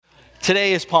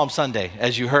Today is Palm Sunday,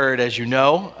 as you heard, as you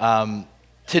know.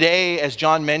 Today, as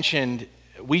John mentioned,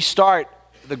 we start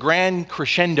the grand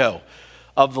crescendo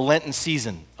of the Lenten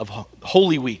season, of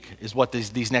Holy Week is what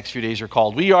these next few days are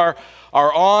called. We are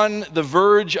on the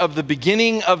verge of the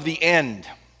beginning of the end,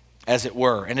 as it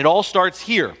were, and it all starts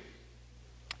here.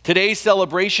 Today's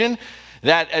celebration,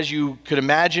 that, as you could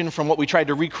imagine from what we tried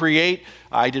to recreate,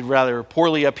 I did rather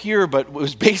poorly up here, but it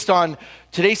was based on,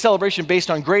 today's celebration based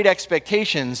on great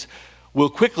expectations, will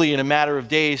quickly, in a matter of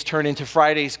days, turn into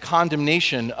Friday's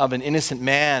condemnation of an innocent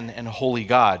man and a holy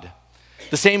God.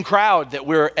 The same crowd that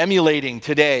we're emulating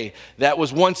today, that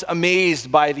was once amazed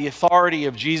by the authority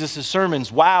of Jesus' sermons,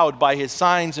 wowed by his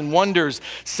signs and wonders,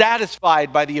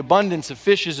 satisfied by the abundance of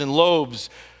fishes and loaves,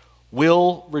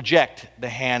 will reject the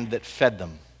hand that fed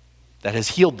them, that has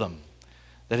healed them,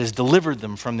 that has delivered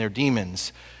them from their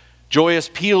demons. Joyous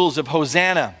peals of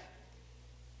Hosanna,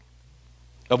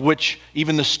 of which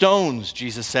even the stones,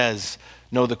 Jesus says,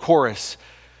 know the chorus,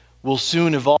 will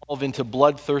soon evolve into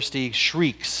bloodthirsty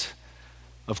shrieks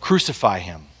of crucify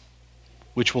him,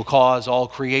 which will cause all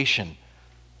creation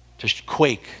to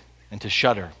quake and to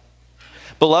shudder.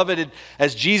 Beloved,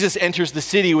 as Jesus enters the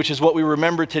city, which is what we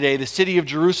remember today, the city of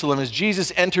Jerusalem, as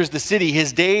Jesus enters the city,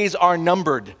 his days are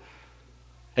numbered.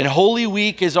 And Holy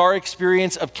Week is our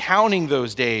experience of counting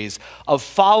those days, of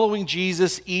following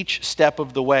Jesus each step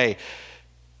of the way.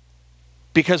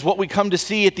 Because what we come to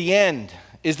see at the end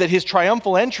is that his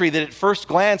triumphal entry that at first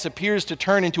glance appears to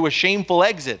turn into a shameful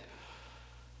exit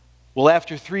will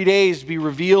after 3 days be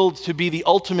revealed to be the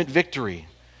ultimate victory,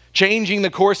 changing the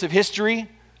course of history.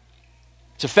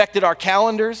 It's affected our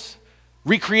calendars,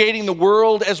 recreating the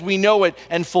world as we know it,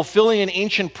 and fulfilling an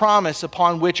ancient promise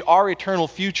upon which our eternal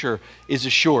future is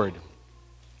assured.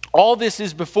 All this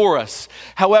is before us.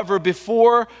 However,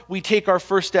 before we take our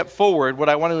first step forward, what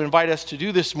I want to invite us to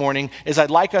do this morning is I'd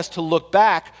like us to look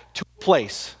back to a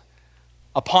place,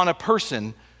 upon a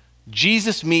person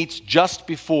Jesus meets just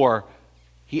before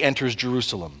he enters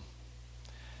Jerusalem.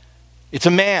 It's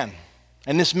a man,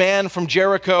 and this man from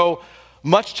Jericho,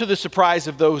 much to the surprise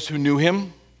of those who knew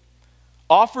him,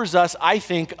 offers us, I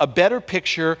think, a better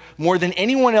picture, more than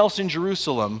anyone else in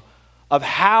Jerusalem, of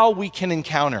how we can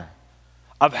encounter,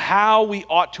 of how we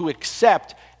ought to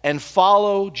accept and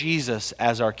follow Jesus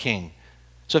as our King.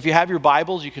 So if you have your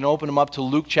Bibles, you can open them up to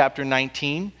Luke chapter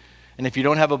 19. And if you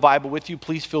don't have a Bible with you,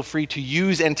 please feel free to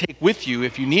use and take with you,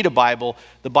 if you need a Bible,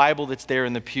 the Bible that's there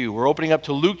in the pew. We're opening up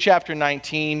to Luke chapter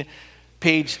 19,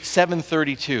 page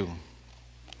 732.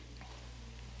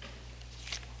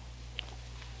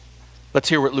 Let's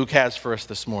hear what Luke has for us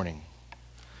this morning.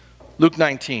 Luke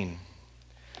 19.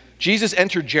 Jesus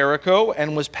entered Jericho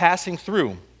and was passing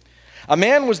through. A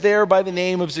man was there by the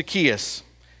name of Zacchaeus.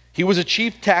 He was a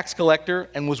chief tax collector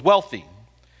and was wealthy.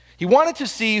 He wanted to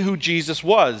see who Jesus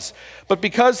was, but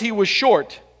because he was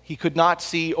short, he could not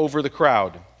see over the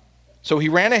crowd. So he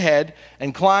ran ahead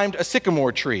and climbed a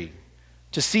sycamore tree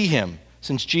to see him,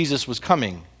 since Jesus was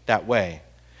coming that way.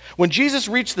 When Jesus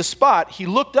reached the spot, he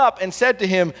looked up and said to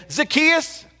him,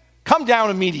 "Zacchaeus, come down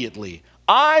immediately.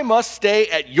 I must stay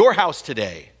at your house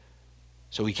today."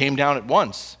 So he came down at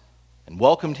once and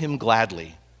welcomed him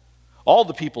gladly. All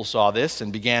the people saw this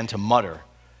and began to mutter,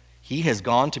 "He has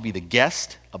gone to be the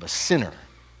guest of a sinner."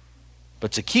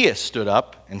 But Zacchaeus stood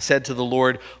up and said to the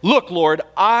Lord, "Look, Lord,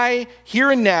 I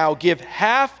here and now give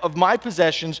half of my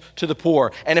possessions to the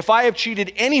poor, and if I have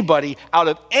cheated anybody out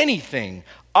of anything,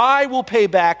 I will pay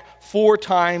back 4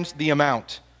 times the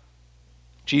amount."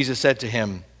 Jesus said to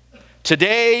him,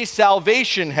 "Today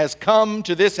salvation has come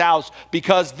to this house,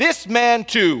 because this man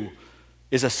too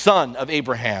is a son of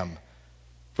Abraham.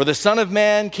 For the Son of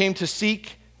Man came to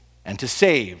seek and to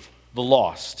save the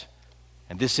lost."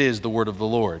 And this is the word of the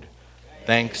Lord.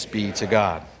 Thanks be to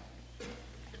God.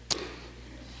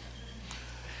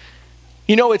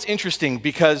 You know, it's interesting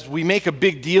because we make a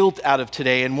big deal out of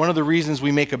today, and one of the reasons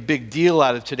we make a big deal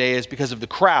out of today is because of the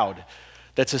crowd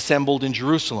that's assembled in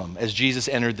Jerusalem as Jesus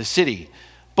entered the city.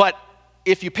 But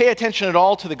if you pay attention at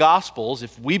all to the Gospels,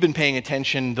 if we've been paying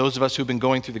attention, those of us who've been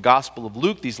going through the Gospel of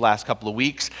Luke these last couple of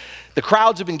weeks, the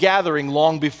crowds have been gathering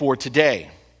long before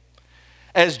today.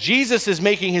 As Jesus is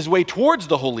making his way towards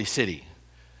the holy city,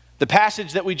 the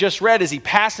passage that we just read, as he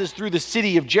passes through the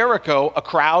city of Jericho, a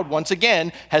crowd once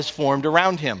again has formed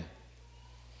around him.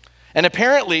 And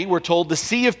apparently, we're told, the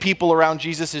sea of people around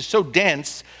Jesus is so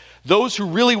dense, those who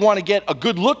really want to get a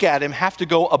good look at him have to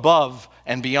go above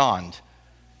and beyond.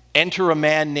 Enter a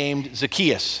man named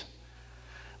Zacchaeus.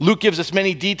 Luke gives us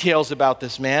many details about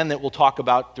this man that we'll talk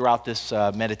about throughout this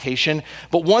meditation.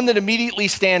 But one that immediately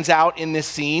stands out in this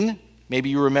scene, maybe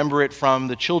you remember it from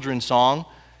the children's song,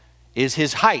 is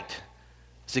his height.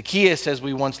 Zacchaeus, as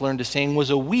we once learned to sing, was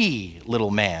a wee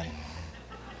little man.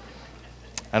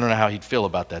 I don't know how he'd feel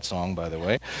about that song, by the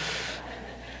way.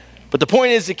 But the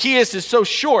point is, Zacchaeus is so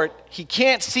short, he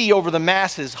can't see over the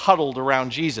masses huddled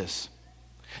around Jesus.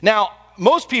 Now,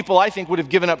 most people, I think, would have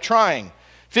given up trying,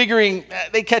 figuring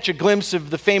they'd catch a glimpse of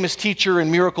the famous teacher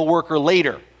and miracle worker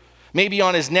later, maybe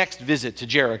on his next visit to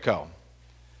Jericho.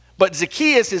 But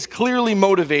Zacchaeus is clearly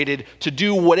motivated to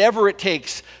do whatever it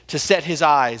takes to set his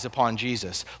eyes upon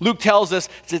Jesus. Luke tells us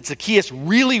that Zacchaeus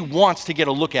really wants to get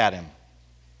a look at him.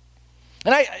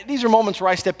 And these are moments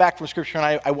where I step back from Scripture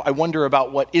and I wonder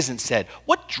about what isn't said.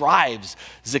 What drives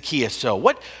Zacchaeus so?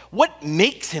 What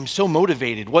makes him so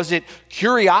motivated? Was it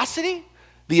curiosity?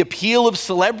 The appeal of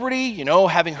celebrity,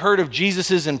 having heard of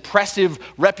Jesus' impressive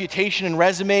reputation and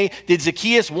resume? Did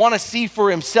Zacchaeus want to see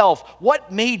for himself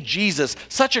what made Jesus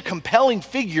such a compelling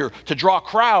figure to draw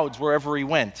crowds wherever he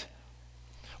went?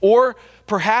 Or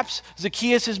perhaps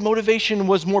Zacchaeus' motivation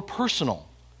was more personal.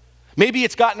 Maybe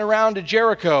it's gotten around to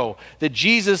Jericho that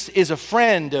Jesus is a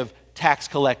friend of tax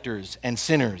collectors and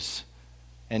sinners.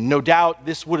 And no doubt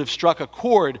this would have struck a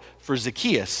chord for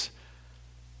Zacchaeus.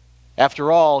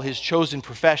 After all, his chosen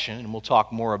profession, and we'll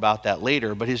talk more about that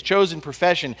later, but his chosen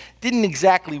profession didn't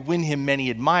exactly win him many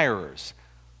admirers,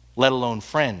 let alone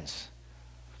friends.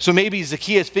 So maybe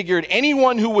Zacchaeus figured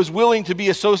anyone who was willing to be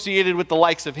associated with the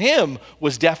likes of him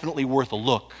was definitely worth a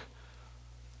look.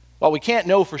 While we can't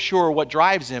know for sure what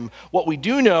drives him, what we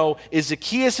do know is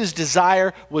Zacchaeus'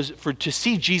 desire to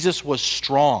see Jesus was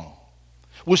strong.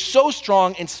 Was so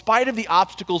strong, in spite of the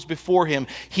obstacles before him,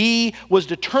 he was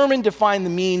determined to find the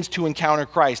means to encounter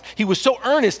Christ. He was so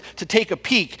earnest to take a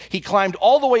peek, he climbed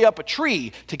all the way up a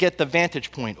tree to get the vantage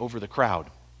point over the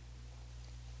crowd.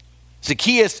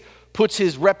 Zacchaeus puts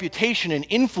his reputation and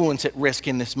influence at risk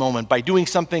in this moment by doing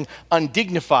something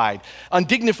undignified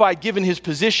given his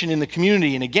position in the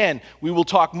community. And again, we will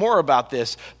talk more about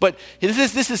this. But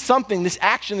this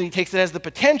action that he takes that has the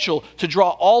potential to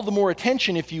draw all the more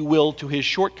attention, if you will, to his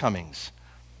shortcomings.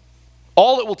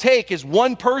 All it will take is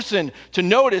one person to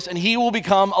notice and he will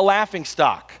become a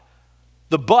laughingstock,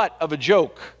 the butt of a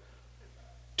joke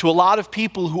to a lot of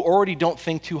people who already don't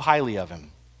think too highly of him.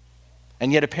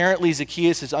 And yet apparently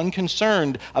Zacchaeus is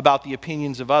unconcerned about the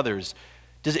opinions of others.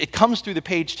 It comes through the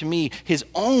page to me, his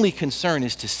only concern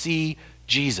is to see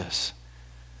Jesus.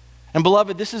 And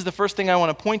beloved, this is the first thing I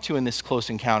want to point to in this close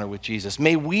encounter with Jesus.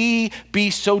 May we be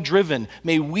so driven,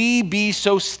 may we be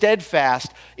so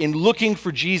steadfast in looking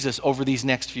for Jesus over these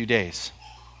next few days.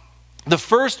 The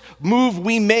first move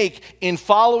we make in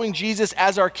following Jesus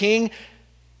as our King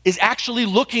is actually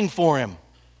looking for him.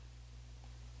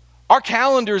 Our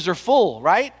calendars are full,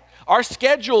 right? Our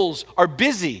schedules are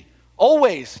busy,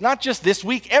 always, not just this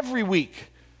week, every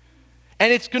week.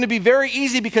 And it's going to be very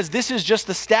easy, because this is just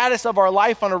the status of our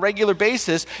life on a regular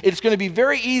basis, it's going to be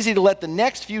very easy to let the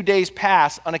next few days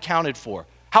pass unaccounted for.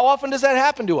 How often does that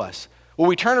happen to us? Well,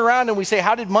 we turn around and we say,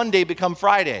 how did Monday become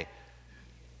Friday?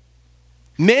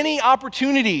 Many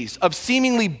opportunities of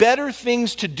seemingly better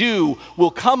things to do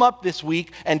will come up this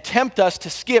week and tempt us to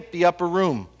skip the upper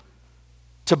room,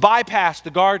 to bypass the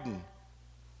garden,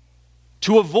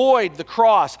 to avoid the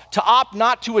cross, to opt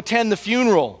not to attend the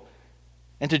funeral,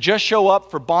 and to just show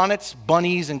up for bonnets,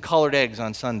 bunnies, and colored eggs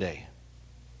on Sunday.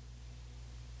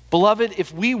 Beloved,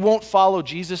 if we won't follow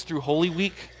Jesus through Holy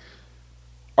Week,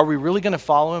 are we really going to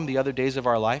follow him the other days of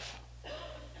our life?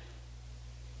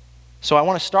 So I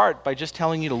want to start by just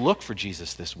telling you to look for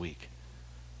Jesus this week.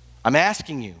 I'm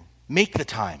asking you, make the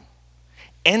time.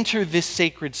 Enter this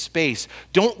sacred space.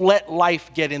 Don't let life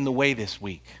get in the way this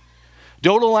week.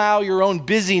 Don't allow your own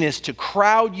busyness to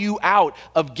crowd you out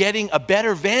of getting a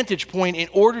better vantage point in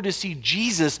order to see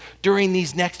Jesus during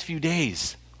these next few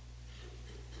days.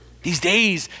 These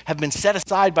days have been set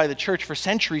aside by the church for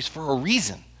centuries for a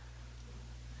reason.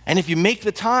 And if you make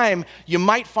the time, you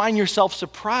might find yourself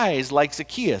surprised like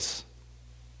Zacchaeus.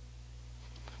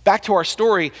 Back to our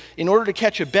story, in order to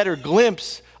catch a better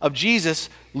glimpse of Jesus,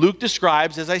 Luke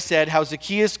describes, as I said, how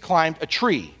Zacchaeus climbed a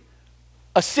tree,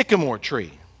 a sycamore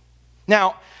tree.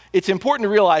 Now, it's important to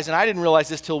realize, and I didn't realize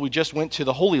this till we just went to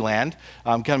the Holy Land,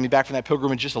 coming back from that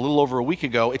pilgrimage just a little over a week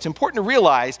ago. It's important to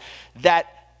realize that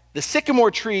the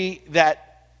sycamore tree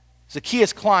that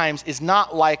Zacchaeus climbs is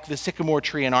not like the sycamore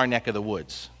tree in our neck of the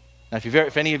woods. Now,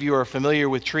 if any of you are familiar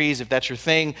with trees, if that's your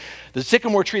thing, the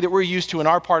sycamore tree that we're used to in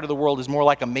our part of the world is more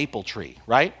like a maple tree,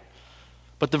 right?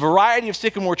 But the variety of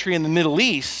sycamore tree in the Middle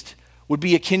East would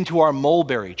be akin to our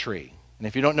mulberry tree. And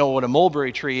if you don't know what a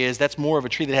mulberry tree is, that's more of a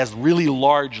tree that has really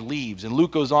large leaves. And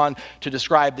Luke goes on to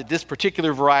describe that this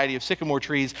particular variety of sycamore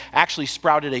trees actually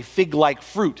sprouted a fig-like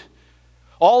fruit.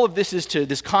 all of this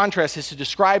this contrast is to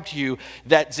describe to you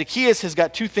that Zacchaeus has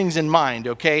got two things in mind,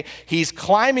 okay? He's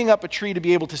climbing up a tree to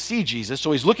be able to see Jesus,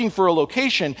 so he's looking for a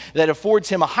location that affords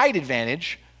him a height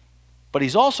advantage, but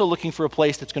he's also looking for a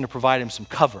place that's going to provide him some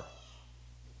cover.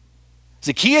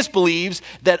 Zacchaeus believes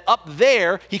that up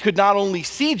there he could not only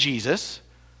see Jesus,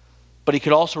 but he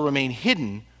could also remain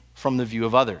hidden from the view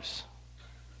of others.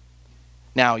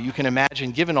 Now, you can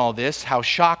imagine, given all this, how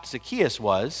shocked Zacchaeus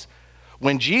was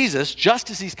when Jesus, just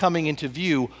as he's coming into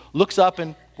view, looks up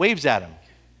and waves at him.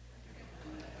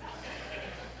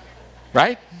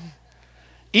 Right?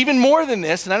 Even more than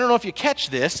this, and I don't know if you catch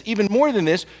this, even more than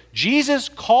this, Jesus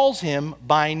calls him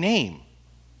by name.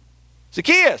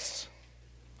 Zacchaeus!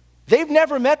 They've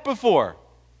never met before.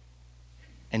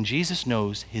 And Jesus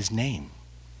knows his name.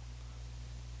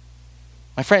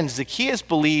 My friends, Zacchaeus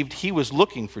believed he was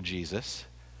looking for Jesus,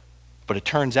 but it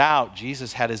turns out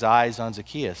Jesus had his eyes on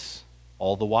Zacchaeus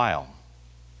all the while.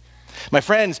 My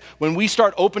friends, when we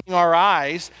start opening our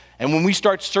eyes and when we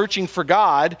start searching for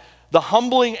God, the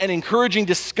humbling and encouraging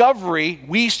discovery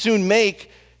we soon make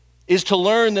is to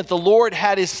learn that the Lord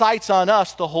had his sights on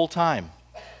us the whole time.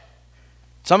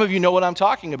 Some of you know what I'm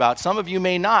talking about. Some of you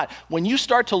may not. When you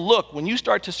start to look, when you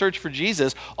start to search for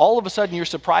Jesus, all of a sudden you're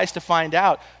surprised to find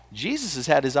out Jesus has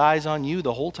had his eyes on you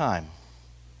the whole time.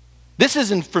 This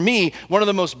is, for me, one of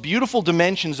the most beautiful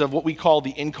dimensions of what we call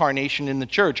the incarnation in the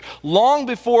church. Long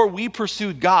before we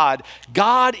pursued God,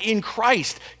 God in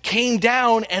Christ came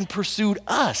down and pursued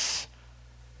us.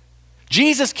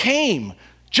 Jesus came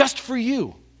just for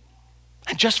you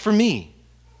and just for me.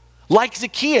 Like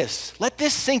Zacchaeus, let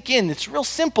this sink in. It's real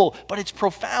simple, but it's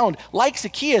profound. Like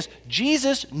Zacchaeus,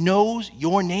 Jesus knows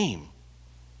your name.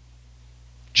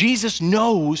 Jesus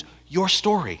knows your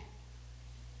story.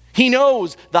 He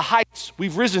knows the heights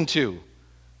we've risen to,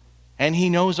 and he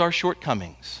knows our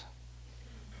shortcomings.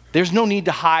 There's no need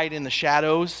to hide in the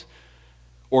shadows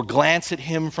or glance at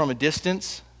him from a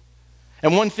distance.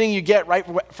 And one thing you get right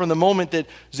from the moment that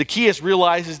Zacchaeus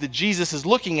realizes that Jesus is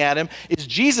looking at him is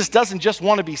Jesus doesn't just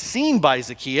want to be seen by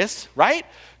Zacchaeus, right?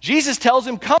 Jesus tells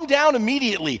him, come down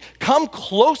immediately. Come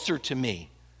closer to me.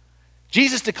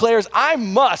 Jesus declares, I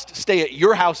must stay at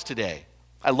your house today.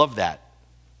 I love that.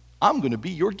 I'm going to be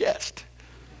your guest.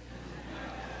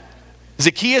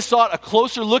 Zacchaeus sought a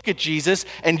closer look at Jesus,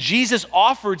 and Jesus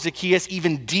offered Zacchaeus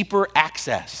even deeper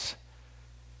access.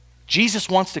 Jesus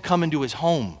wants to come into his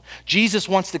home. Jesus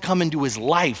wants to come into his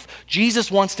life.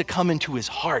 Jesus wants to come into his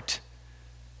heart.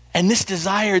 And this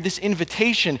desire, this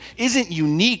invitation, isn't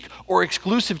unique or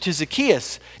exclusive to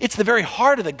Zacchaeus. It's the very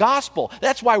heart of the gospel.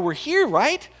 That's why we're here,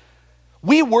 right?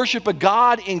 We worship a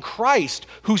God in Christ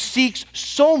who seeks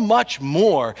so much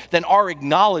more than our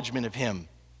acknowledgement of him.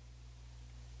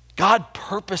 God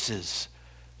purposes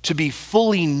to be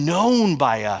fully known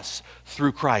by us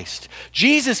through Christ.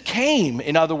 Jesus came,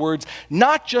 in other words,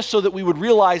 not just so that we would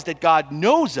realize that God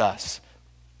knows us,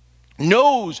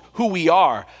 knows who we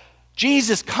are.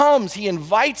 Jesus comes, he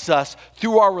invites us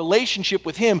through our relationship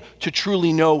with him to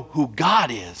truly know who God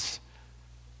is.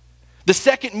 The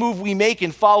second move we make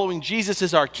in following Jesus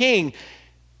as our King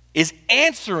is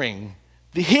answering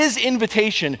his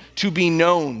invitation to be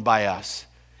known by us.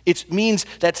 It means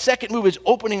that second move is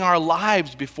opening our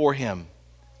lives before him.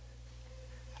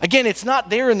 Again, it's not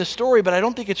there in the story, but I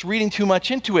don't think it's reading too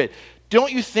much into it.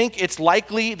 Don't you think it's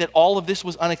likely that all of this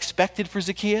was unexpected for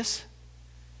Zacchaeus?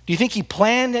 Do you think he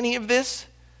planned any of this?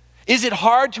 Is it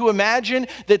hard to imagine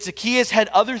that Zacchaeus had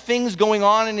other things going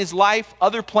on in his life,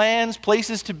 other plans,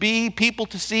 places to be, people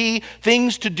to see,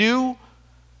 things to do?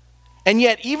 And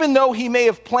yet, even though he may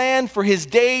have planned for his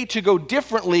day to go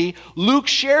differently, Luke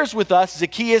shares with us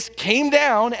Zacchaeus came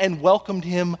down and welcomed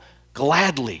him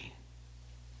gladly.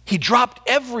 He dropped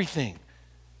everything.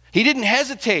 He didn't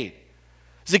hesitate.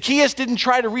 Zacchaeus didn't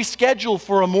try to reschedule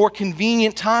for a more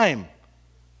convenient time.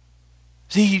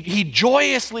 See, he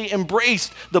joyously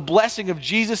embraced the blessing of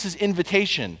Jesus'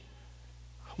 invitation.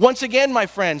 Once again, my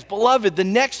friends, beloved, these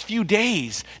next few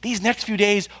days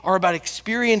are about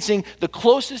experiencing the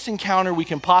closest encounter we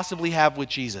can possibly have with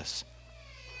Jesus.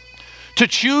 To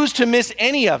choose to miss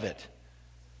any of it,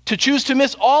 to choose to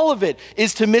miss all of it,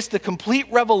 is to miss the complete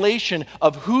revelation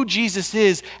of who Jesus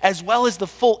is, as well as the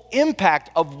full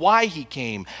impact of why he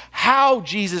came, how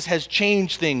Jesus has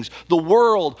changed things, the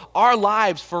world, our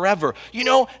lives forever. You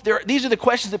know, these are the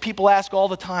questions that people ask all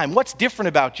the time. What's different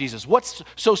about Jesus? What's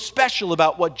so special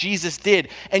about what Jesus did?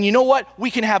 And you know what? We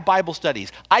can have Bible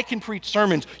studies. I can preach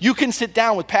sermons. You can sit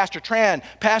down with Pastor Tran,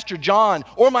 Pastor John,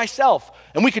 or myself,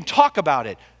 and we can talk about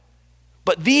it.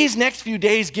 But these next few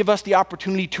days give us the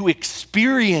opportunity to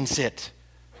experience it,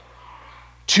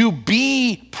 to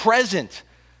be present,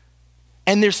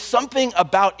 And there's something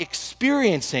about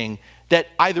experiencing that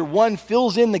either one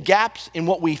fills in the gaps in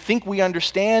what we think we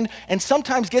understand and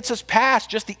sometimes gets us past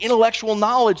just the intellectual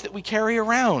knowledge that we carry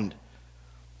around.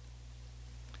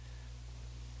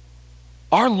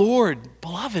 Our Lord,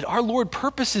 beloved, our Lord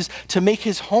purposes to make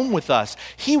his home with us.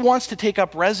 He wants to take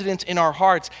up residence in our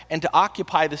hearts and to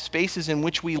occupy the spaces in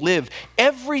which we live.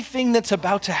 Everything that's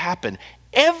about to happen,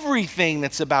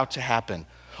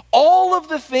 all of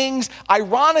the things,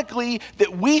 ironically,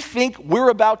 that we think we're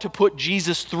about to put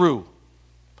Jesus through.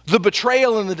 The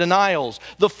betrayal and the denials,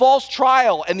 the false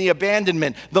trial and the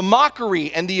abandonment, the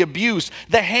mockery and the abuse,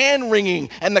 the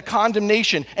hand-wringing and the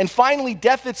condemnation, and finally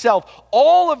death itself.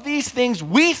 All of these things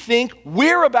we think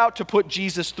we're about to put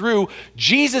Jesus through,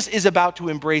 Jesus is about to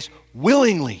embrace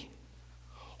willingly,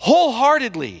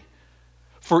 wholeheartedly,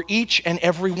 for each and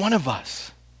every one of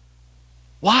us.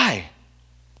 Why?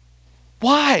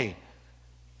 Why?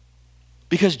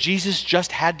 Because Jesus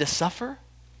just had to suffer?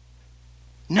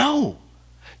 No.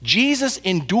 Jesus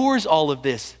endures all of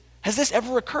this. Has this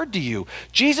ever occurred to you?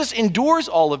 Jesus endures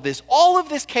all of this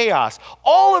chaos,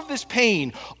 all of this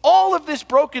pain, all of this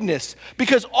brokenness,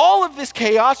 because all of this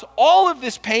chaos, all of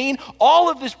this pain, all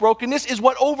of this brokenness is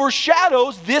what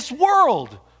overshadows this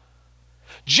world.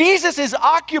 Jesus is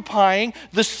occupying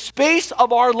the space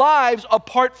of our lives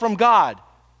apart from God.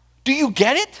 Do you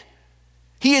get it?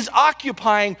 He is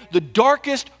occupying the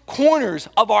darkest corners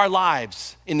of our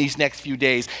lives in these next few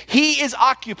days. He is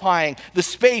occupying the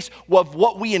space of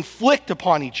what we inflict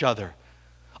upon each other,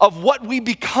 of what we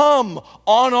become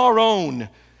on our own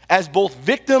as both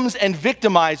victims and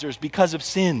victimizers because of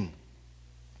sin.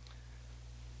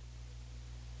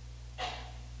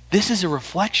 This is a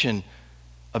reflection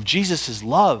of Jesus'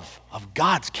 love, of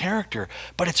God's character,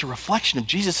 but it's a reflection of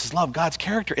Jesus' love, God's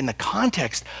character, in the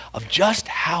context of just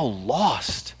how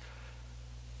lost,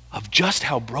 of just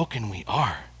how broken we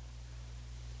are.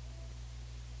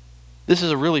 This is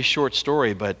a really short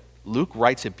story, but Luke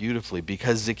writes it beautifully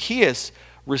because Zacchaeus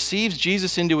receives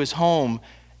Jesus into his home,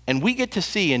 and we get to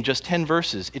see in just 10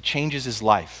 verses, it changes his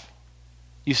life.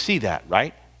 You see that,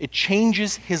 right? It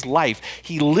changes his life.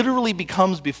 He literally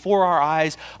becomes before our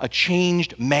eyes a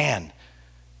changed man.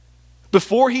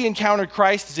 Before he encountered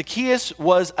Christ, Zacchaeus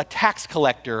was a tax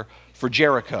collector for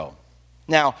Jericho.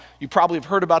 Now, you probably have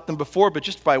heard about them before, but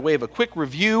just by way of a quick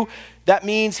review, that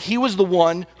means he was the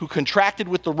one who contracted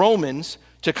with the Romans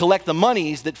to collect the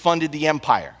monies that funded the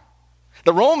empire.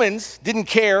 The Romans didn't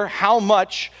care how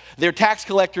much their tax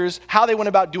collectors, how they went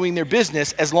about doing their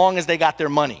business, as long as they got their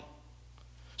money.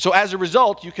 So as a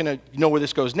result, you can know where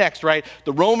this goes next, right?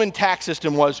 The Roman tax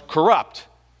system was corrupt.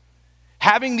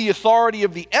 Having the authority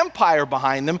of the empire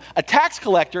behind them, a tax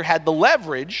collector had the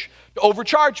leverage to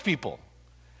overcharge people,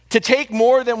 to take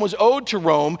more than was owed to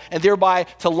Rome, and thereby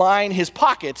to line his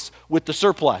pockets with the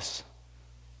surplus.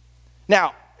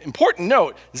 Now, important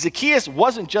note, Zacchaeus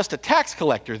wasn't just a tax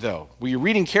collector, though. Were you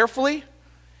reading carefully?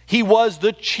 He was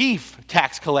the chief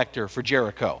tax collector for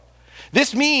Jericho.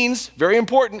 This means, very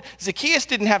important, Zacchaeus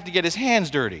didn't have to get his hands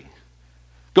dirty,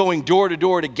 going door to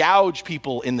door to gouge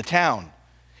people in the town.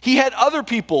 He had other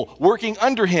people working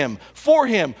under him, for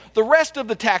him, the rest of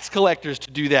the tax collectors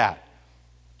to do that.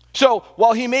 So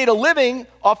while he made a living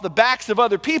off the backs of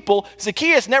other people,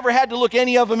 Zacchaeus never had to look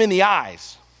any of them in the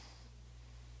eyes.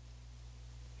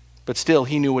 But still,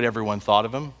 he knew what everyone thought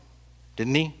of him,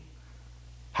 didn't he?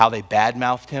 How they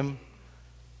badmouthed him,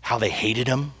 how they hated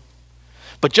him.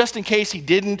 But just in case he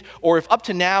didn't, or if up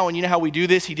to now, and you know how we do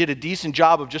this, he did a decent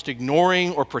job of just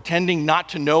ignoring or pretending not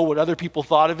to know what other people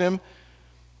thought of him,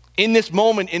 in this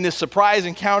moment, in this surprise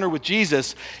encounter with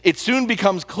Jesus, it soon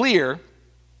becomes clear,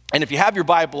 and if you have your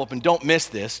Bible up and don't miss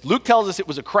this, Luke tells us it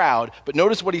was a crowd, but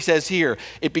notice what he says here.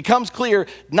 It becomes clear,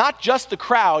 not just the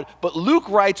crowd, but Luke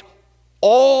writes,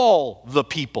 all the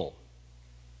people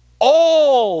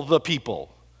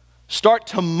start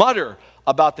to mutter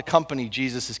about the company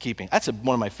Jesus is keeping. That's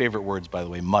one of my favorite words, by the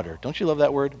way, mutter. Don't you love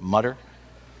that word, mutter?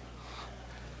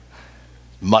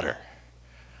 Mutter.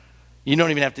 You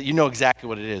don't even have to, you know exactly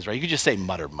what it is, right? You could just say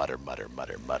mutter, mutter, mutter,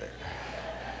 mutter, mutter.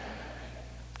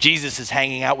 Jesus is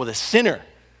hanging out with a sinner.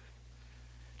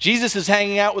 Jesus is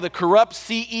hanging out with a corrupt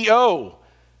CEO,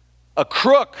 a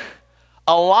crook,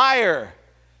 a liar.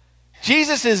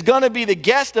 Jesus is going to be the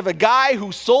guest of a guy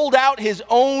who sold out his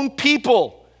own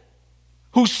people.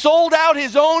 Who sold out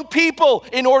his own people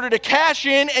in order to cash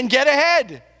in and get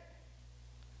ahead.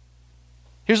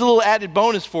 Here's a little added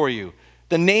bonus for you.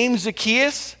 The name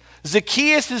Zacchaeus,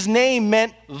 Zacchaeus' name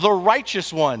meant the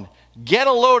righteous one. Get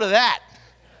a load of that.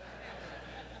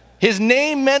 His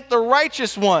name meant the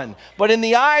righteous one. But in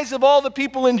the eyes of all the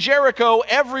people in Jericho,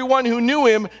 everyone who knew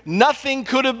him, nothing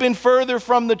could have been further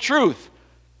from the truth.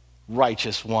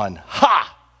 Righteous one.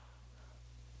 Ha!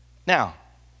 Now,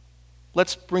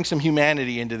 let's bring some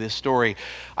humanity into this story.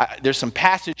 There's some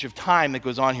passage of time that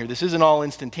goes on here. This isn't all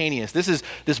instantaneous. This is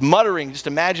this muttering. Just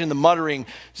imagine the muttering.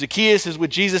 Zacchaeus is with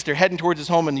Jesus. They're heading towards his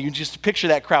home, and you just picture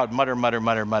that crowd. Mutter, mutter,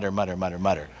 mutter, mutter, mutter, mutter,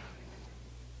 mutter.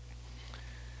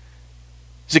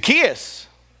 Zacchaeus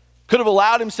could have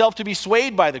allowed himself to be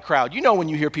swayed by the crowd. You know when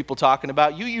you hear people talking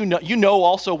about you, you know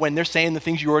also when they're saying the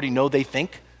things you already know they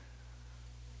think.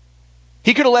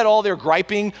 He could have let all their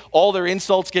griping, all their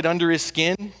insults get under his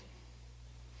skin.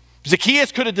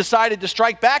 Zacchaeus could have decided to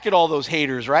strike back at all those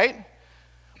haters, right?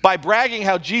 By bragging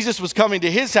how Jesus was coming to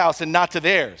his house and not to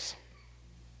theirs.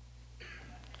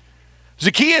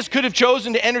 Zacchaeus could have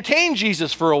chosen to entertain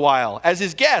Jesus for a while as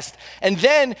his guest and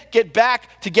then get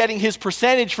back to getting his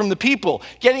percentage from the people,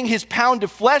 getting his pound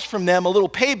of flesh from them, a little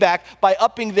payback by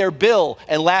upping their bill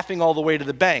and laughing all the way to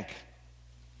the bank.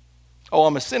 Oh,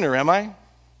 I'm a sinner, am I?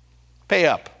 Pay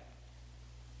up.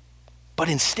 But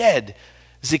instead,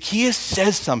 Zacchaeus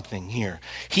says something here.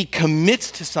 He commits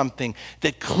to something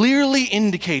that clearly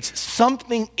indicates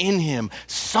something in him,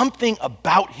 something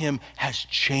about him has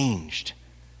changed.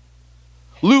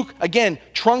 Luke, again,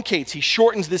 truncates, he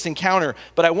shortens this encounter,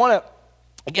 but I want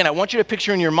you to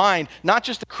picture in your mind not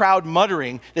just the crowd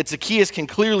muttering that Zacchaeus can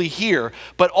clearly hear,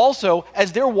 but also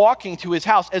as they're walking to his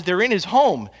house, as they're in his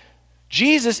home,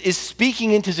 Jesus is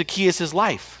speaking into Zacchaeus'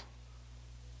 life.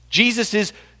 Jesus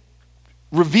is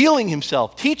revealing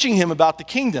himself, teaching him about the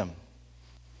kingdom.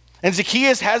 And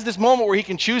Zacchaeus has this moment where he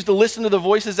can choose to listen to the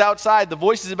voices outside, the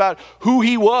voices about who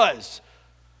he was.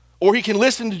 Or he can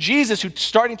listen to Jesus who's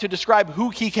starting to describe who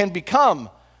he can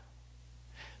become.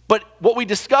 But what we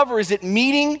discover is that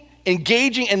meeting,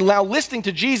 engaging, and now listening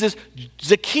to Jesus,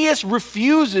 Zacchaeus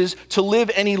refuses to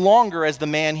live any longer as the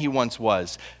man he once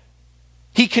was.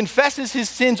 He confesses his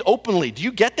sins openly. Do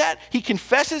you get that? He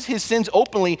confesses his sins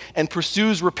openly and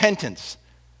pursues repentance.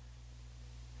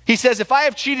 He says, if I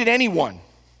have cheated anyone,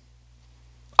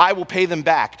 I will pay them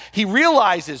back. He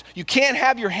realizes you can't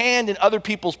have your hand in other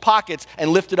people's pockets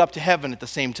and lift it up to heaven at the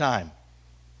same time.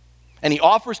 And he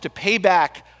offers to pay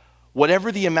back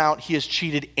whatever the amount he has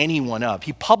cheated anyone of.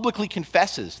 He publicly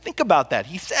confesses. Think about that.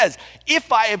 He says,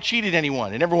 if I have cheated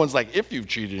anyone, and everyone's like, if you've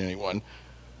cheated anyone,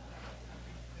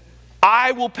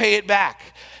 I will pay it back.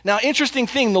 Now, interesting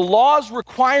thing, the law's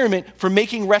requirement for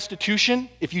making restitution,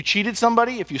 if you cheated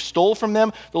somebody, if you stole from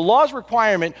them, the law's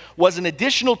requirement was an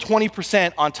additional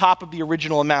 20% on top of the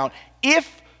original amount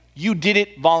if you did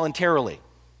it voluntarily.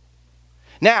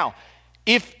 Now,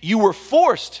 if you were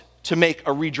forced to make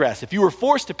a redress, if you were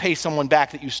forced to pay someone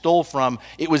back that you stole from,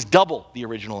 it was double the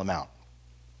original amount.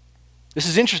 This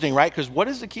is interesting, right? Because what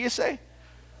does Zacchaeus say?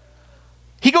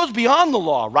 He goes beyond the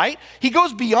law, right? He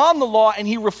goes beyond the law and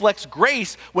he reflects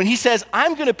grace when he says,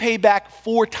 I'm going to pay back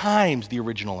 4 times the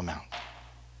original amount.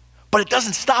 But it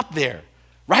doesn't stop there,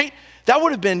 right? That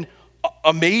would have been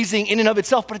amazing in and of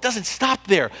itself, but it doesn't stop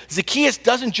there. Zacchaeus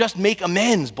doesn't just make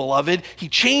amends, beloved. He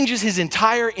changes his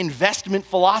entire investment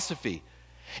philosophy.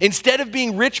 Instead of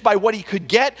being rich by what he could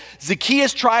get,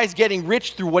 Zacchaeus tries getting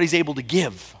rich through what he's able to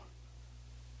give,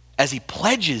 as he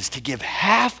pledges to give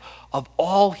half of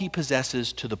all he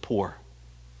possesses to the poor.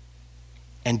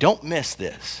 And don't miss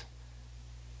this.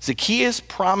 Zacchaeus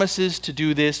promises to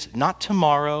do this not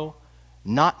tomorrow,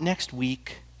 not next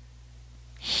week,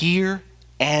 here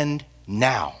and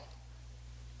now.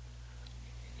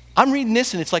 I'm reading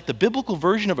this and it's like the biblical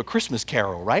version of a Christmas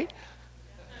carol, right?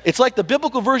 It's like the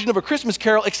biblical version of a Christmas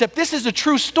carol, except this is a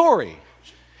true story.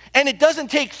 And it doesn't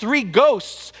take 3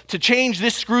 ghosts to change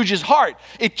this Scrooge's heart.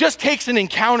 It just takes an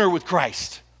encounter with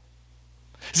Christ.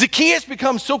 Zacchaeus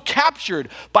becomes so captured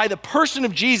by the person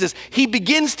of Jesus, he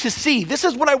begins to see, this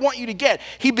is what I want you to get,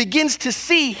 he begins to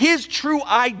see his true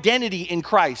identity in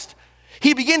Christ.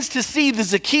 He begins to see the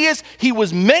Zacchaeus he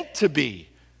was meant to be,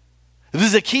 the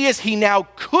Zacchaeus he now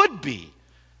could be,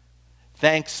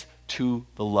 thanks to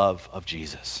the love of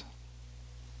Jesus.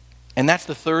 And that's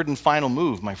the third and final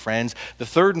move, my friends. The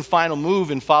third and final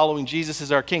move in following Jesus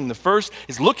as our King. The first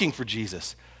is looking for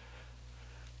Jesus.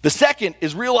 The second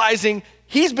is realizing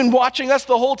he's been watching us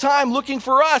the whole time, looking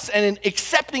for us and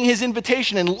accepting his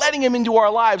invitation and letting him into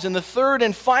our lives. And the third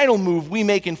and final move we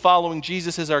make in following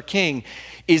Jesus as our King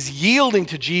is yielding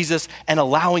to Jesus and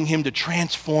allowing him to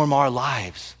transform our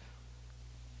lives.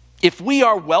 If we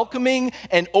are welcoming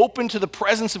and open to the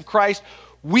presence of Christ,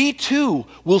 we too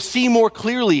will see more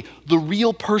clearly the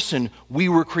real person we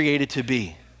were created to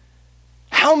be.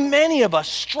 How many of us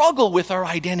struggle with our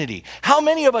identity? How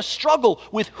many of us struggle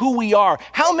with who we are?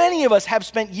 How many of us have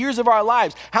spent years of our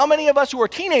lives? How many of us who are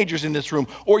teenagers in this room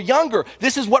or younger,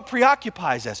 this is what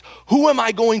preoccupies us. Who am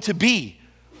I going to be?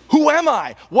 Who am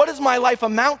I? What does my life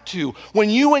amount to?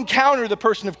 When you encounter the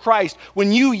person of Christ,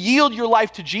 when you yield your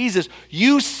life to Jesus,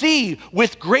 you see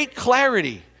with great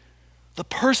clarity the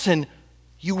person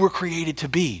you were created to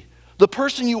be. The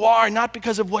person you are, not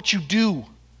because of what you do,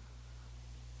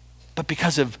 but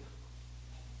because of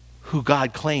who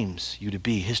God claims you to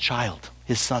be, his child,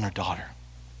 his son or daughter.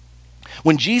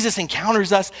 When Jesus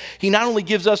encounters us, he not only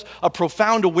gives us a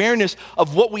profound awareness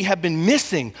of what we have been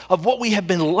missing, of what we have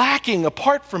been lacking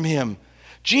apart from him,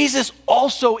 Jesus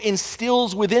also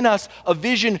instills within us a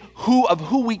vision of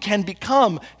who we can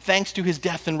become thanks to his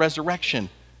death and resurrection.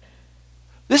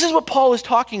 This is what Paul is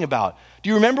talking about. Do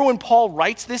you remember when Paul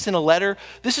writes this in a letter?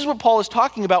 This is what Paul is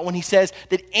talking about when he says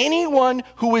that anyone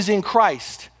who is in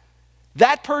Christ,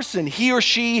 that person, he or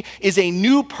she, is a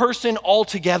new person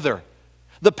altogether.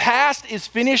 The past is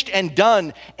finished and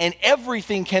done, and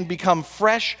everything can become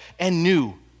fresh and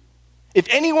new. If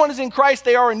anyone is in Christ,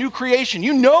 they are a new creation.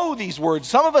 You know these words.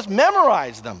 Some of us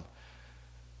memorize them.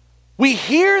 We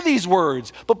hear these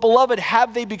words, but beloved,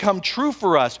 have they become true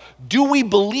for us? Do we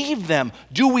believe them?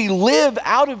 Do we live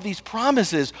out of these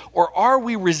promises? Or are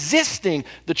we resisting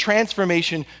the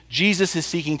transformation Jesus is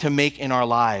seeking to make in our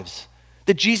lives?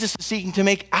 That Jesus is seeking to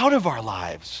make out of our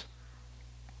lives?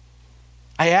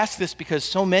 I ask this because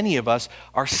so many of us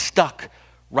are stuck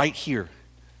right here.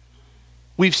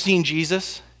 We've seen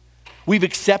Jesus. We've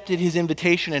accepted his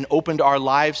invitation and opened our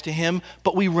lives to him,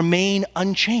 but we remain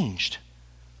unchanged.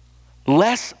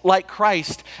 Less like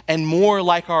Christ and more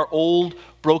like our old,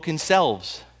 broken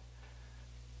selves.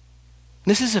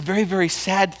 This is a very, very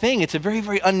sad thing. It's a very,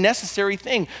 very unnecessary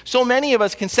thing. So many of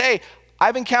us can say,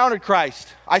 I've encountered Christ.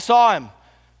 I saw him.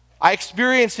 I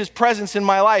experienced his presence in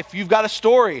my life. You've got a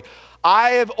story.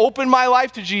 I have opened my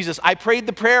life to Jesus. I prayed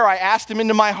the prayer. I asked him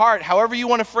into my heart, however you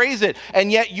want to phrase it.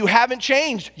 And yet you haven't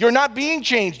changed. You're not being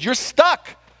changed. You're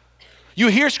stuck. You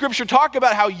hear Scripture talk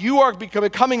about how you are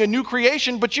becoming a new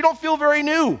creation, but you don't feel very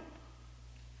new.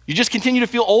 You just continue to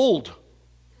feel old.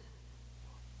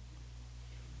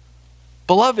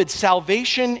 Beloved,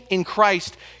 salvation in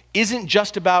Christ isn't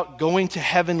just about going to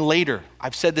heaven later.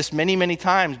 I've said this many, many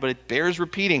times, but it bears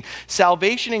repeating.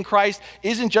 Salvation in Christ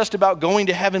isn't just about going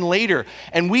to heaven later.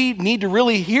 And we need to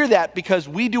really hear that because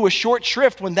we do a short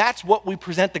shrift when that's what we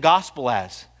present the gospel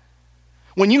as.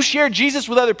 When you share Jesus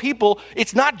with other people,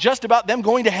 it's not just about them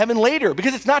going to heaven later,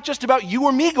 because it's not just about you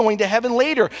or me going to heaven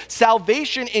later.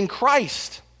 Salvation in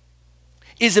Christ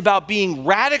is about being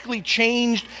radically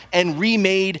changed and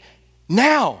remade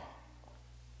now.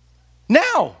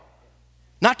 Now.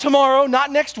 Not tomorrow, not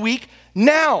next week,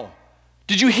 now.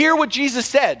 Did you hear what Jesus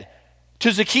said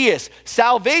to Zacchaeus?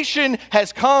 Salvation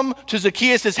has come to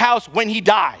Zacchaeus' house when he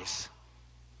dies.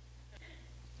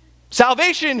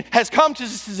 Salvation has come to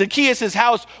Zacchaeus'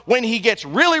 house when he gets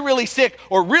really, really sick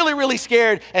or really, really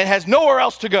scared and has nowhere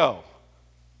else to go.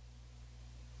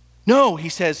 No, he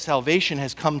says salvation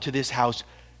has come to this house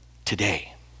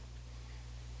today.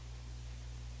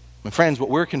 My friends, what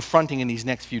we're confronting in these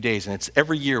next few days, and it's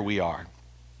every year we are,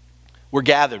 we're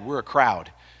gathered, we're a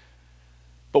crowd.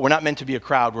 But we're not meant to be a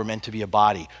crowd, we're meant to be a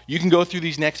body. You can go through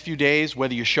these next few days,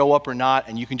 whether you show up or not,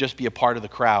 and you can just be a part of the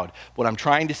crowd. What I'm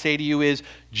trying to say to you is,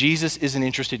 Jesus isn't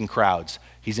interested in crowds,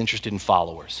 he's interested in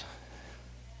followers.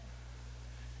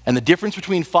 And the difference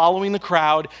between following the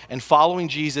crowd and following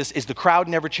Jesus is the crowd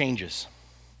never changes.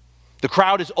 The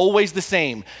crowd is always the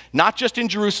same, not just in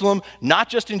Jerusalem, not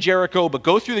just in Jericho, but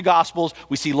go through the Gospels,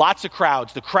 we see lots of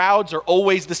crowds. The crowds are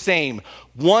always the same.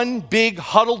 One big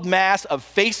huddled mass of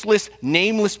faceless,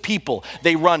 nameless people.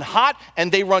 They run hot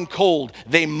and they run cold.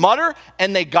 They mutter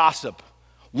and they gossip.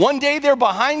 One day they're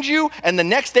behind you and the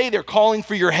next day they're calling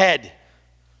for your head.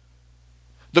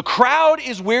 The crowd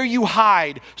is where you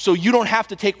hide so you don't have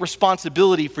to take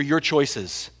responsibility for your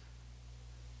choices.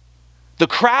 The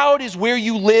crowd is where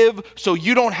you live so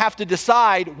you don't have to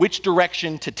decide which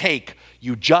direction to take.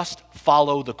 You just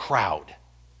follow the crowd.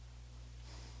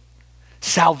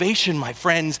 Salvation, my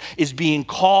friends, is being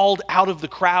called out of the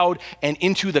crowd and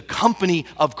into the company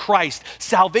of Christ.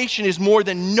 Salvation is more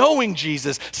than knowing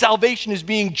Jesus. Salvation is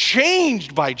being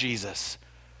changed by Jesus.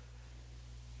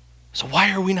 So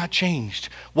why are we not changed?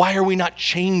 Why are we not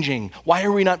changing? Why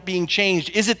are we not being changed?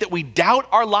 Is it that we doubt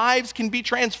our lives can be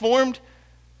transformed?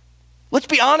 Let's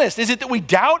be honest. Is it that we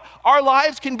doubt our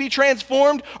lives can be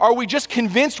transformed? Or are we just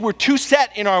convinced we're too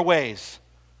set in our ways,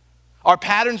 our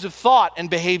patterns of thought and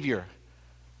behavior?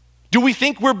 Do we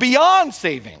think we're beyond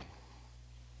saving?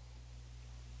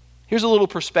 Here's a little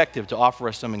perspective to offer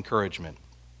us some encouragement.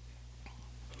 I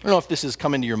don't know if this has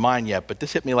come into your mind yet, but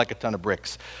this hit me like a ton of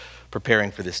bricks preparing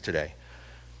for this today.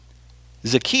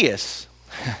 Zacchaeus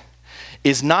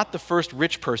is not the first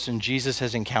rich person Jesus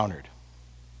has encountered.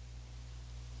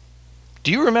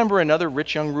 Do you remember another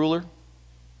rich young ruler?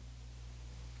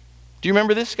 Do you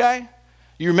remember this guy?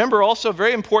 You remember also,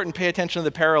 very important, pay attention to the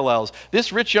parallels.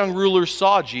 This rich young ruler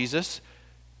saw Jesus,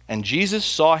 and Jesus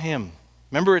saw him.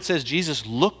 Remember, it says Jesus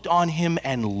looked on him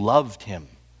and loved him.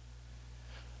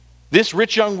 This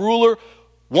rich young ruler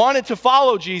wanted to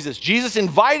follow Jesus. Jesus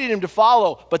invited him to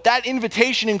follow, but that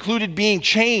invitation included being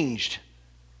changed.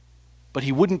 But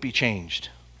he wouldn't be changed.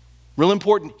 Real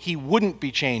important, he wouldn't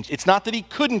be changed. It's not that he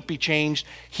couldn't be changed,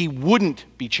 he wouldn't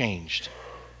be changed.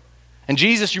 And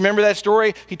Jesus, you remember that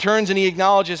story? He turns and he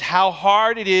acknowledges how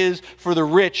hard it is for the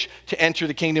rich to enter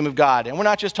the kingdom of God. And we're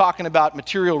not just talking about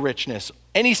material richness.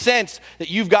 Any sense that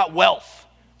you've got wealth,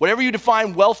 whatever you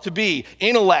define wealth to be,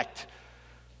 intellect,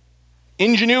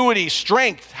 ingenuity,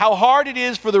 strength, how hard it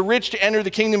is for the rich to enter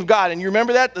the kingdom of God. And you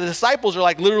remember that? The disciples are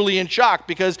like literally in shock,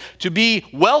 because to be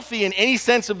wealthy in any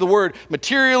sense of the word,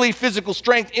 materially, physical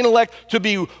strength, intellect, to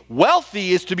be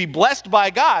wealthy is to be blessed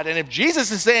by God. And if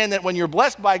Jesus is saying that when you're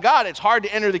blessed by God, it's hard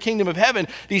to enter the kingdom of heaven,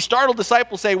 these startled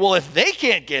disciples say, well, if they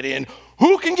can't get in,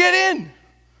 who can get in?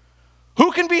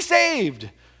 Who can be saved?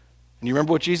 And you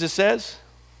remember what Jesus says?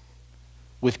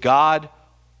 With God,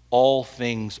 all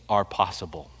things are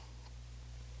possible.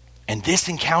 And this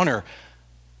encounter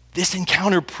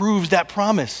proves that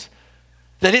promise,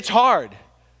 that it's hard,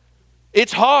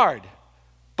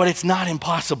 but it's not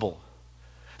impossible.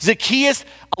 Zacchaeus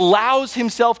allows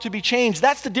himself to be changed.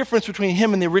 That's the difference between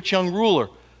him and the rich young ruler.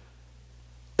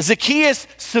 Zacchaeus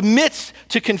submits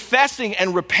to confessing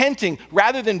and repenting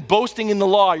rather than boasting in the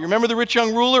law. You remember the rich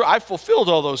young ruler? I've fulfilled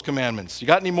all those commandments. You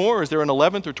got any more? Is there an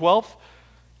 11th or 12th?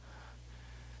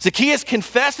 Zacchaeus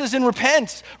confesses and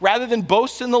repents rather than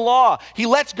boasts in the law. He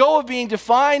lets go of being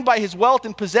defined by his wealth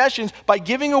and possessions by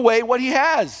giving away what he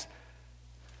has.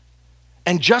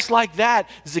 And just like that,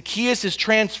 Zacchaeus is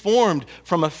transformed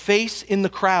from a face in the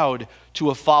crowd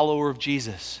to a follower of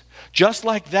Jesus. Just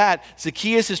like that,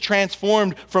 Zacchaeus is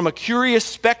transformed from a curious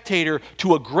spectator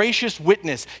to a gracious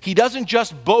witness. He doesn't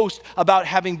just boast about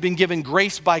having been given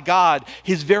grace by God.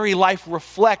 His very life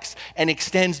reflects and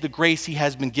extends the grace he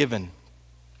has been given.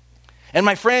 And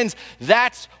my friends,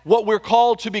 that's what we're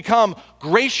called to become,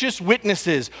 gracious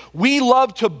witnesses. We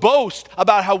love to boast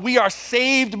about how we are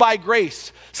saved by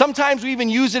grace. Sometimes we even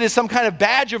use it as some kind of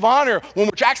badge of honor when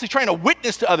we're actually trying to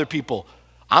witness to other people.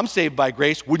 I'm saved by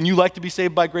grace. Wouldn't you like to be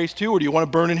saved by grace too, or do you want to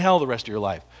burn in hell the rest of your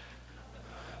life?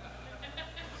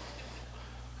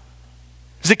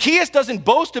 Zacchaeus doesn't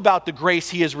boast about the grace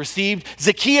he has received.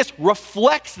 Zacchaeus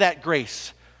reflects that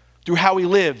grace through how he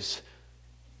lives.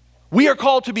 We are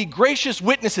called to be gracious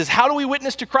witnesses. How do we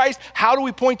witness to Christ? How do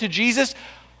we point to Jesus?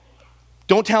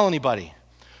 Don't tell anybody.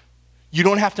 You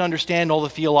don't have to understand all the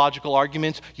theological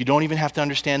arguments. You don't even have to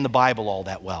understand the Bible all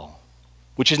that well,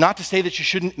 which is not to say that you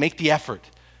shouldn't make the effort.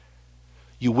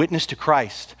 You witness to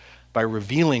Christ by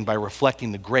revealing, by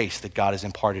reflecting the grace that God has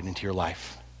imparted into your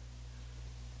life.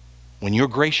 When you're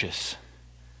gracious,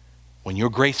 when you're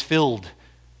grace-filled,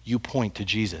 you point to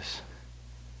Jesus.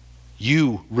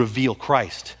 You reveal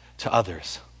Christ to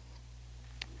others.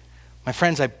 My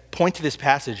friends, I point to this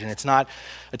passage, and it's not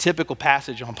a typical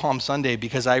passage on Palm Sunday,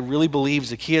 because I really believe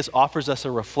Zacchaeus offers us a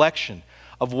reflection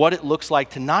of what it looks like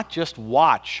to not just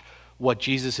watch what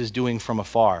Jesus is doing from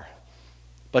afar,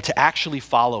 but to actually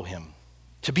follow him,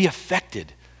 to be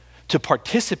affected, to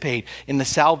participate in the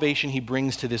salvation he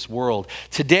brings to this world.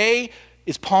 Today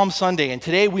is Palm Sunday, and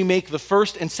today we make the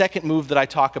first and second move that I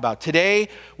talk about. Today,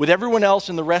 with everyone else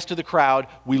and the rest of the crowd,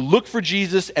 we look for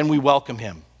Jesus and we welcome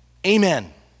him.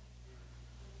 Amen.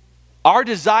 Our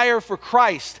desire for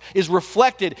Christ is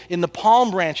reflected in the palm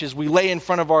branches we lay in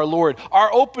front of our Lord.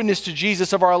 Our openness to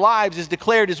Jesus of our lives is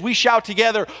declared as we shout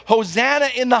together, Hosanna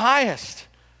in the highest.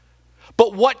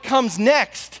 But what comes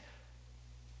next?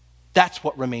 That's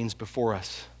what remains before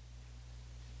us.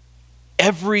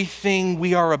 Everything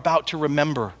we are about to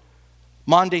remember,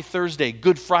 Maundy, Thursday,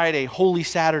 Good Friday, Holy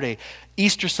Saturday,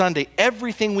 Easter Sunday,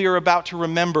 everything we are about to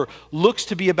remember looks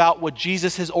to be about what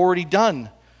Jesus has already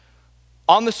done.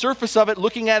 On the surface of it,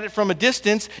 looking at it from a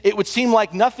distance, it would seem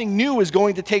like nothing new is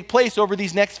going to take place over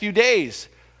these next few days.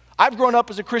 I've grown up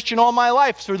as a Christian all my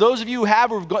life. So for those of you who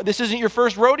have, or this isn't your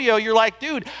first rodeo, you're like,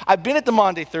 dude, I've been at the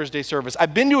Maundy, Thursday service.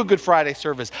 I've been to a Good Friday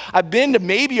service. I've been to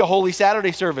maybe a Holy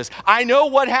Saturday service. I know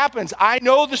what happens. I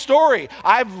know the story.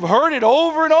 I've heard it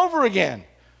over and over again.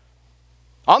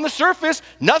 On the surface,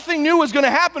 nothing new is going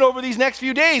to happen over these next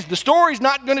few days. The story's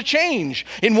not going to change.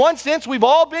 In one sense, we've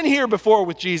all been here before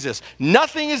with Jesus.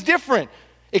 Nothing is different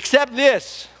except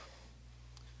this.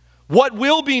 What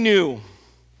will be new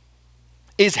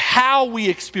is how we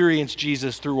experience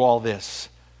Jesus through all this.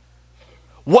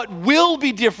 What will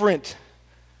be different,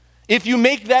 if you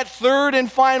make that third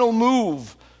and final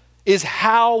move, is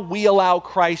how we allow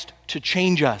Christ to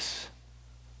change us.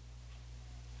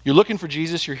 You're looking for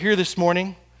Jesus. You're here this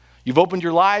morning. You've opened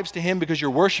your lives to him because you're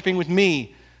worshiping with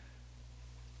me.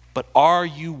 But are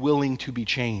you willing to be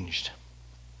changed?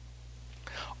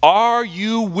 Are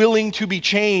you willing to be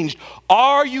changed?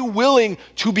 Are you willing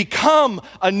to become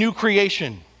a new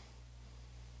creation?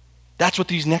 That's what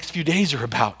these next few days are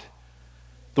about.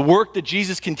 The work that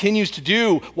Jesus continues to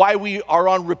do, why we are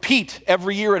on repeat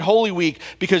every year at Holy Week,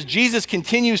 because Jesus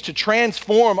continues to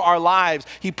transform our lives.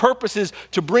 He purposes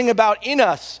to bring about in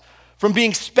us from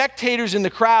being spectators in the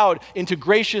crowd into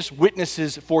gracious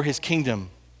witnesses for his kingdom.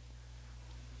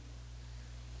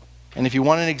 And if you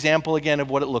want an example again of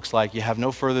what it looks like, you have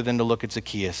no further than to look at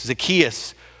Zacchaeus.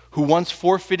 Zacchaeus, who once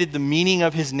forfeited the meaning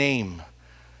of his name,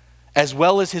 as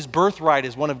well as his birthright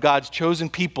as one of God's chosen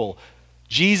people,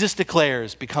 Jesus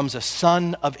declares, becomes a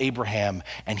son of Abraham,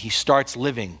 and he starts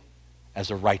living as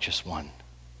a righteous one.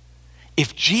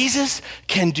 If Jesus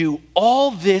can do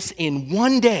all this in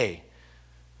one day,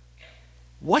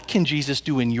 what can Jesus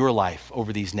do in your life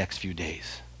over these next few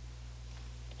days?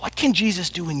 What can Jesus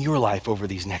do in your life over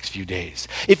these next few days?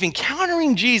 If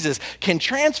encountering Jesus can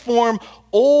transform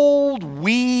old,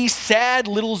 wee, sad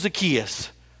little Zacchaeus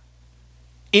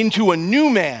into a new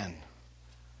man,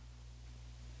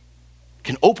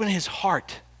 can open his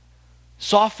heart,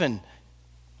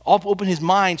 open his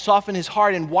mind, soften his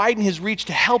heart, and widen his reach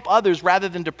to help others rather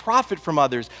than to profit from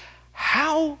others,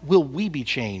 how will we be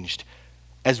changed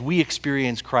as we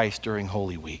experience Christ during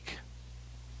Holy Week?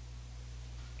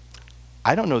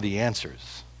 I don't know the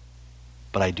answers,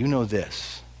 but I do know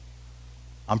this.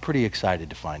 I'm pretty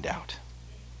excited to find out.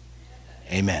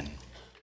 Amen.